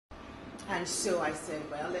And so I said,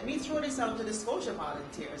 well, let me throw this out to the Scotia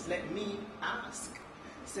volunteers. Let me ask.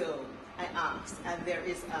 So I asked, and there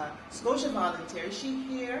is a Scotia volunteer. Is she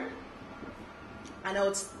here? An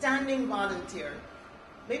outstanding volunteer,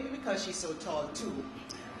 maybe because she's so tall too.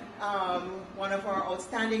 One of our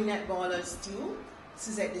outstanding netballers too,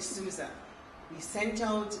 Suzette D'Souza. We sent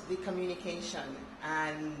out the communication,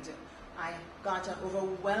 and I got an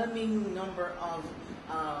overwhelming number of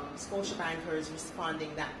Scotiabankers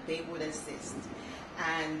responding that they would assist,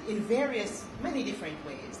 and in many different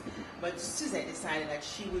ways. But Suzette decided that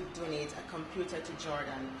she would donate a computer to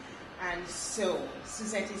Jordan. And so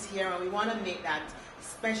Suzette is here, and we want to make that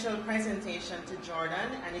special presentation to Jordan,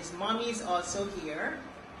 and his mommy is also here.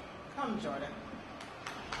 Come, Jordan.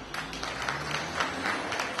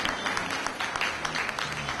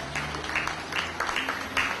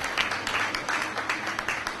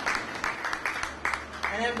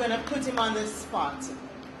 And I'm going to put him on the spot.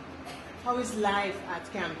 How is life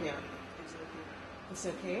at Campion? It's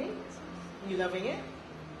okay. You loving it?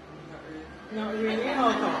 Not really.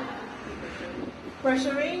 How come?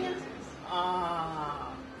 Pressuring?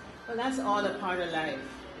 Well, that's all a part of life,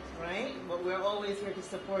 right? But we're always here to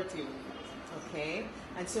support you. Okay.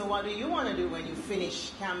 And so, what do you want to do when you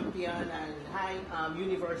finish Campion and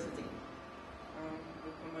university?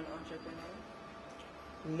 Become an entrepreneur.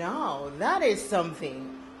 No, that is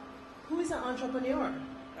something. Who is an entrepreneur? A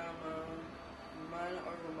man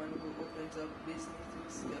or woman who opens up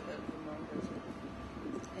businesses that help the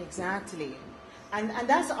market. Exactly. And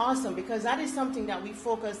that's awesome, because that is something that we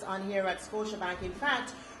focus on here at Scotiabank. In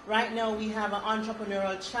fact, right now we have an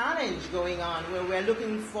entrepreneurial challenge going on where we're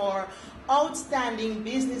looking for outstanding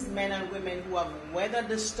businessmen and women who have weathered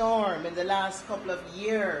the storm in the last couple of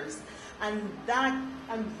years. And that,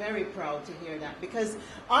 I'm very proud to hear that, because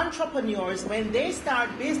entrepreneurs, when they start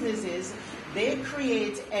businesses, they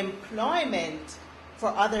create employment for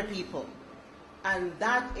other people. And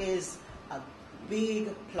that is a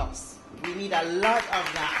big plus. We need a lot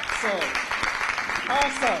of that. So,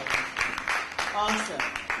 awesome.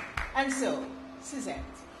 And so, Suzette,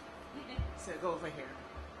 so go over here.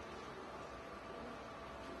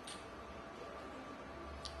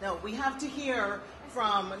 Now, we have to hear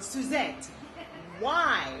from Suzette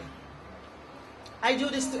why. I do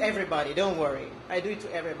this to everybody, don't worry. I do it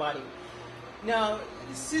to everybody. Now,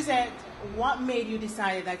 Suzette, what made you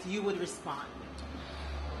decide that you would respond?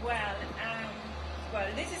 Well,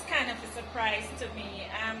 this is kind of a surprise to me.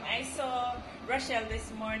 I saw Rochelle this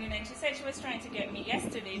morning, and she said she was trying to get me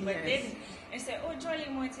yesterday, but didn't. And said, oh,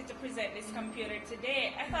 Jolene wanted to present this computer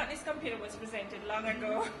today. I thought this computer was presented long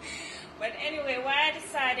ago. But anyway, why I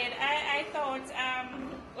decided, I thought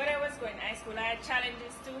when I was going to high school, I had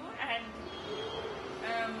challenges too, and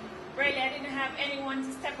really I didn't have anyone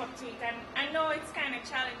to step up to it. And I know it's kind of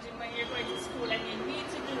challenging when you're going to school and you need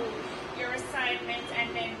to do your assignment,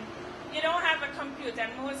 and then you don't have a computer,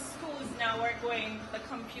 and most schools now are going the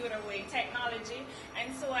computer way, technology.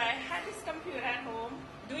 And so I had this computer at home,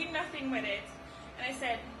 doing nothing with it. And I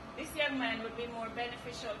said, this young man would be more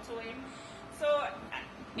beneficial to him. So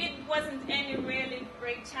it wasn't any really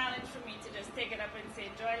great challenge for me to just take it up and say,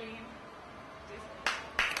 Jolene,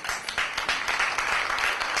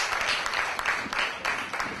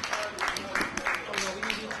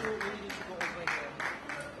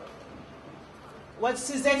 What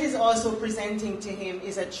Suzette is also presenting to him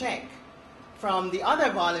is a check from the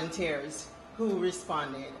other volunteers who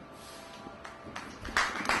responded.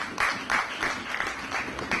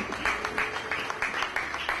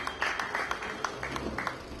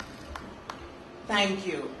 Thank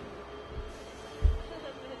you.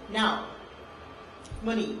 Now,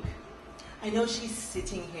 Monique, I know she's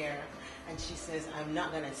sitting here and she says, I'm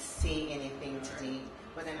not going to say anything today,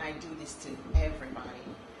 but then I do this to everybody.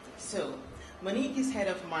 So, Monique is head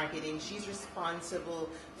of marketing. She's responsible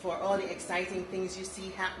for all the exciting things you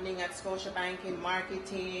see happening at Scotiabank in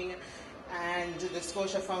marketing and the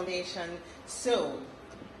Scotia Foundation. So,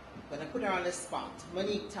 I'm going to put her on the spot.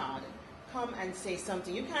 Monique Todd, come and say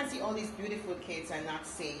something. You can't see all these beautiful kids and not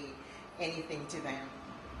say anything to them.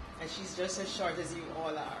 And she's just as short as you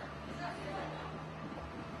all are.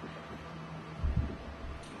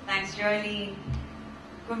 Thanks, Jolene.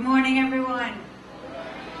 Good morning, everyone.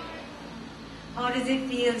 How does it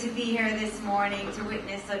feel to be here this morning to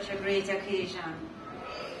witness such a great occasion?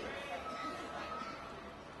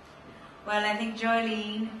 Well, I think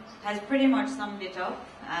Jolene has pretty much summed it up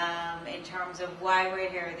in terms of why we're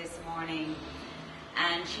here this morning.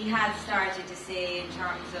 And she has started to say in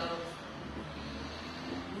terms of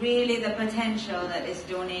really the potential that this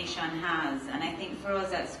donation has. And I think for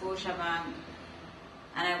us at Scotiabank,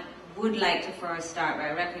 and would like to first start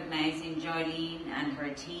by recognizing Joylene and her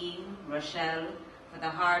team, Rochelle, for the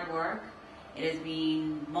hard work. It has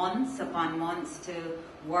been months upon months to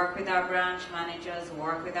work with our branch managers,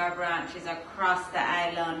 work with our branches across the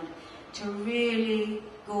island to really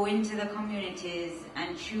go into the communities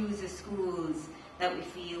and choose the schools that we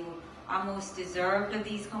feel are most deserved of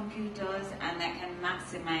these computers and that can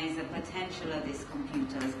maximize the potential of these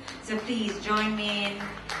computers. So please join me in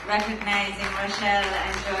recognizing Rochelle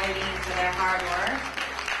and Joylene for their hard work.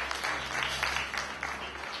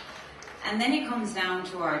 And then it comes down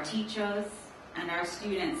to our teachers and our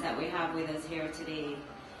students that we have with us here today.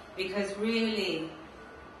 Because really,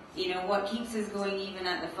 you know, what keeps us going even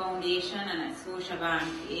at the foundation and at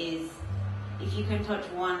Scotiabank is if you can touch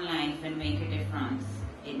one life and make a difference,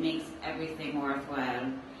 it makes everything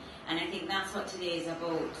worthwhile. And I think that's what today is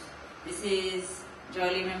about. This is,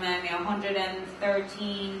 Joylene remind me,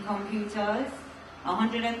 113 computers.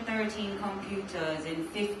 113 computers in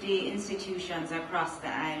 50 institutions across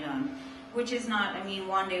the island. Which is not, I mean,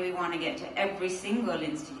 one day we want to get to every single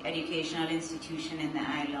educational institution in the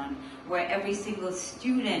island, where every single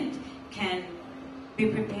student can be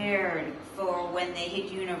prepared for when they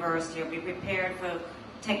hit university, or be prepared for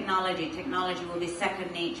technology. Technology will be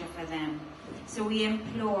second nature for them. So we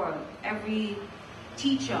implore every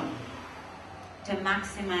teacher to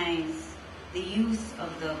maximize the use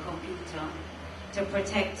of the computer, to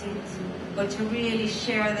protect it, but to really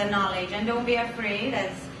share the knowledge. And don't be afraid,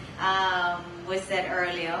 as was said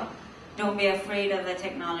earlier, don't be afraid of the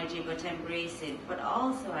technology, but embrace it. But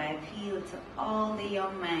also I appeal to all the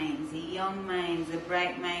young minds, the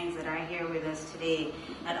bright minds that are here with us today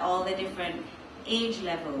at all the different age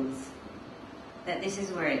levels, that this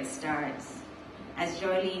is where it starts. As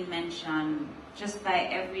Joylene mentioned, just by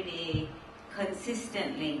every day,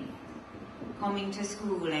 consistently coming to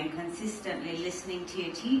school and consistently listening to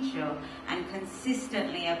your teacher and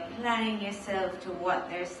consistently applying yourself to what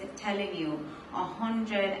they're telling you,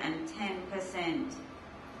 110%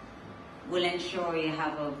 will ensure you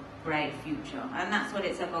have a bright future. And that's what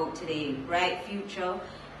it's about today, bright future,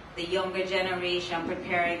 the younger generation,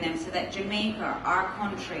 preparing them so that Jamaica, our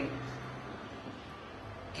country,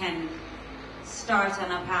 can start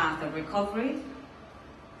on a path of recovery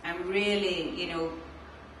and really, you know,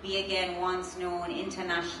 be again once known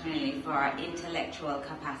internationally for our intellectual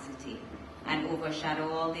capacity and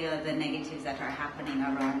overshadow all the other negatives that are happening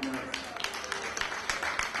around us.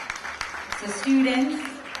 So students,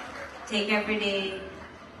 take every day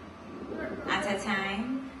at a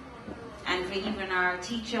time, and for even our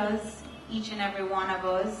teachers, each and every one of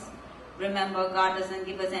us, remember God doesn't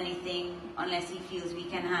give us anything unless He feels we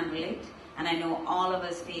can handle it. And I know all of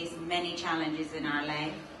us face many challenges in our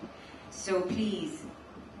life. So please,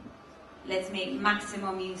 let's make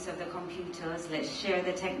maximum use of the computers. Let's share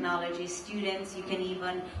the technology. Students, you can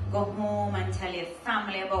even go home and tell your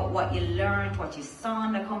family about what you learned, what you saw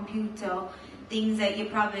on the computer, things that you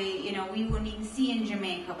probably, you know, we wouldn't even see in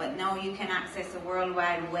Jamaica, but now you can access the World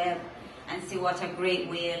Wide Web and see what a great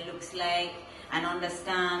whale looks like and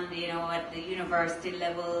understand, you know, at the university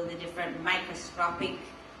level, the different microscopic,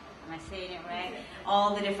 am I saying it right?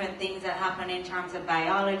 All the different things that happen in terms of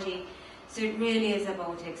biology. So it really is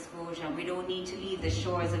about exposure. We don't need to leave the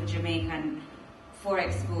shores of Jamaica for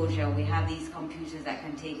exposure. We have these computers that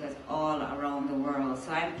can take us all around the world.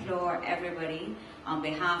 So I implore everybody, on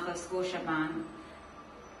behalf of Scotiabank,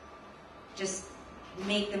 just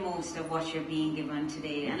make the most of what you're being given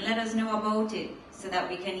today and let us know about it so that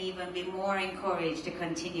we can even be more encouraged to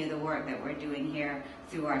continue the work that we're doing here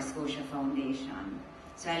through our Scotia Foundation.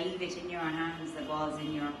 So I leave it in your hands. The ball's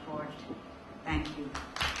in your court. Thank you.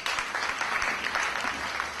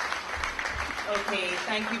 Okay,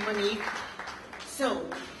 thank you, Monique. So,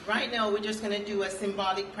 right now we're just going to do a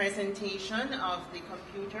symbolic presentation of the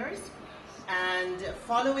computers. And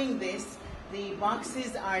following this, the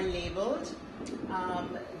boxes are labeled.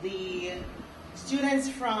 The students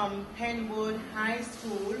from Penwood High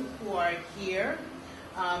School who are here,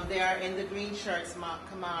 they are in the green shirts,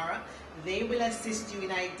 Kamara. They will assist you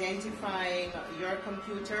in identifying your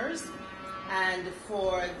computers. And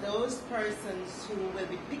for those persons who will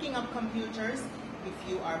be picking up computers, if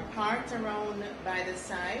you are parked around by the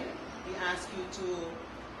side, we ask you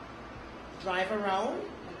to drive around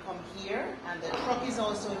and come here. And the truck is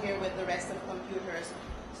also here with the rest of the computers.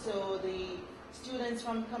 So the students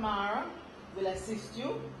from Kamara will assist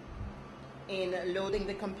you in loading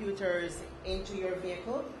the computers into your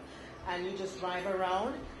vehicle. And you just drive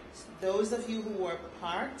around. Those of you who were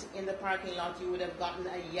parked in the parking lot, you would have gotten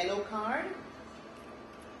a yellow card.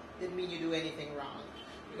 Didn't mean you do anything wrong.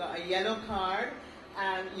 You got a yellow card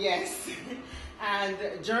And yes. And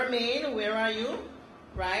Jermaine, where are you?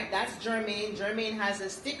 Right, that's Jermaine. Jermaine has the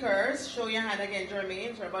stickers. Show your hand again,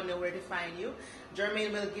 Jermaine, so everyone know where to find you.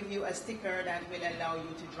 Jermaine will give you a sticker that will allow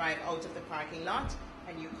you to drive out of the parking lot,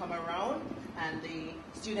 and you come around, and the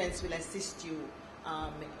students will assist you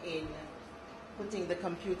in putting the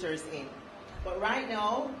computers in. But right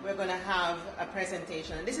now, we're going to have a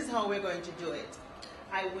presentation, and this is how we're going to do it.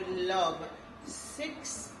 I would love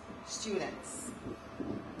 6 students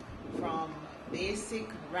from basic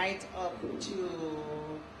right up to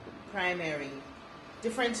primary,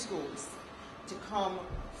 different schools, to come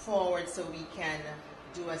forward so we can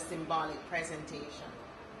do a symbolic presentation.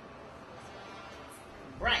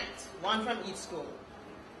 Right, 1 from each school.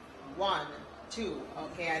 1, 2,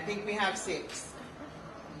 okay, I think we have 6.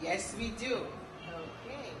 Yes, we do.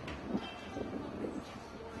 Okay.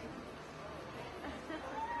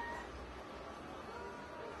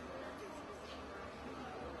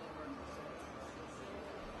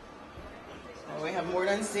 Oh, we have more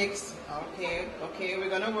than 6. Okay, okay, we're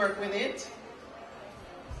gonna work with it.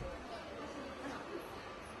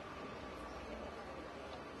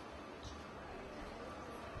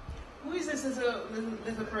 Who is this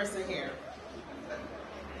little person here?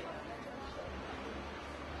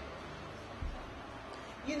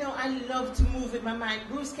 You know, I love to move with my mic.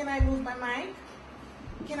 Bruce, can I move my mic?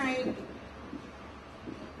 Can I?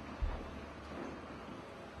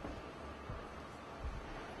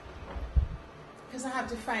 Because I have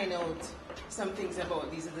to find out some things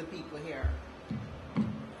about these other people here.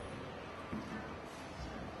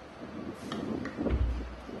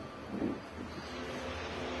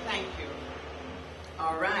 Thank you.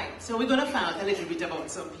 All right, so we're going to find out a little bit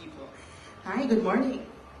about some people. Hi, good morning.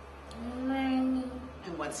 Good morning.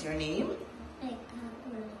 And what's your name? Rebecca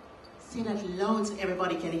Grant. Say that loud so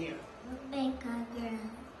everybody can hear. Rebecca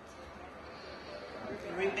Grant.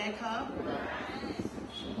 Rebecca?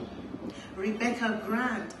 Rebecca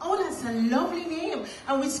Grant. Oh, that's a lovely name.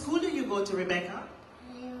 And which school do you go to, Rebecca?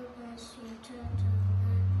 Basic School.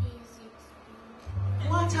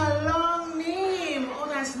 What a long name. Oh,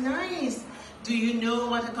 that's nice. Do you know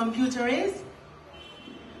what a computer is?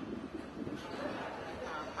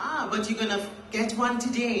 But you're going to get one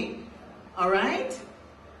today. All right?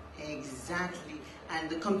 Exactly. And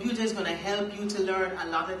the computer is going to help you to learn a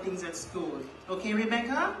lot of things at school. Okay,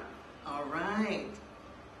 Rebecca? All right.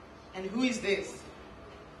 And who is this?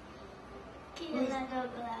 Kayla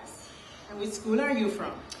Douglas. And which school are you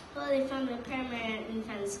from? Holy Family Primary and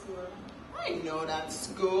Infant School. I know that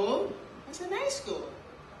school. That's a nice school.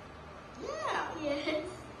 Yeah. Yes.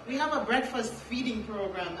 We have a breakfast feeding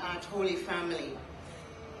program at Holy Family.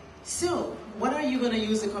 So, what are you going to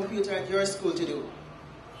use the computer at your school to do?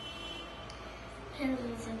 Help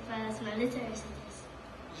me to pass my literacy test.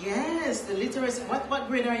 Yes, the literacy. What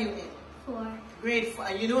grade are you in? 4. Grade 4.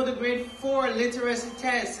 And you know the grade 4 literacy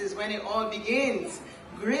test is when it all begins.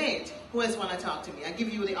 Great. Who else want to talk to me? I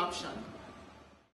give you the option.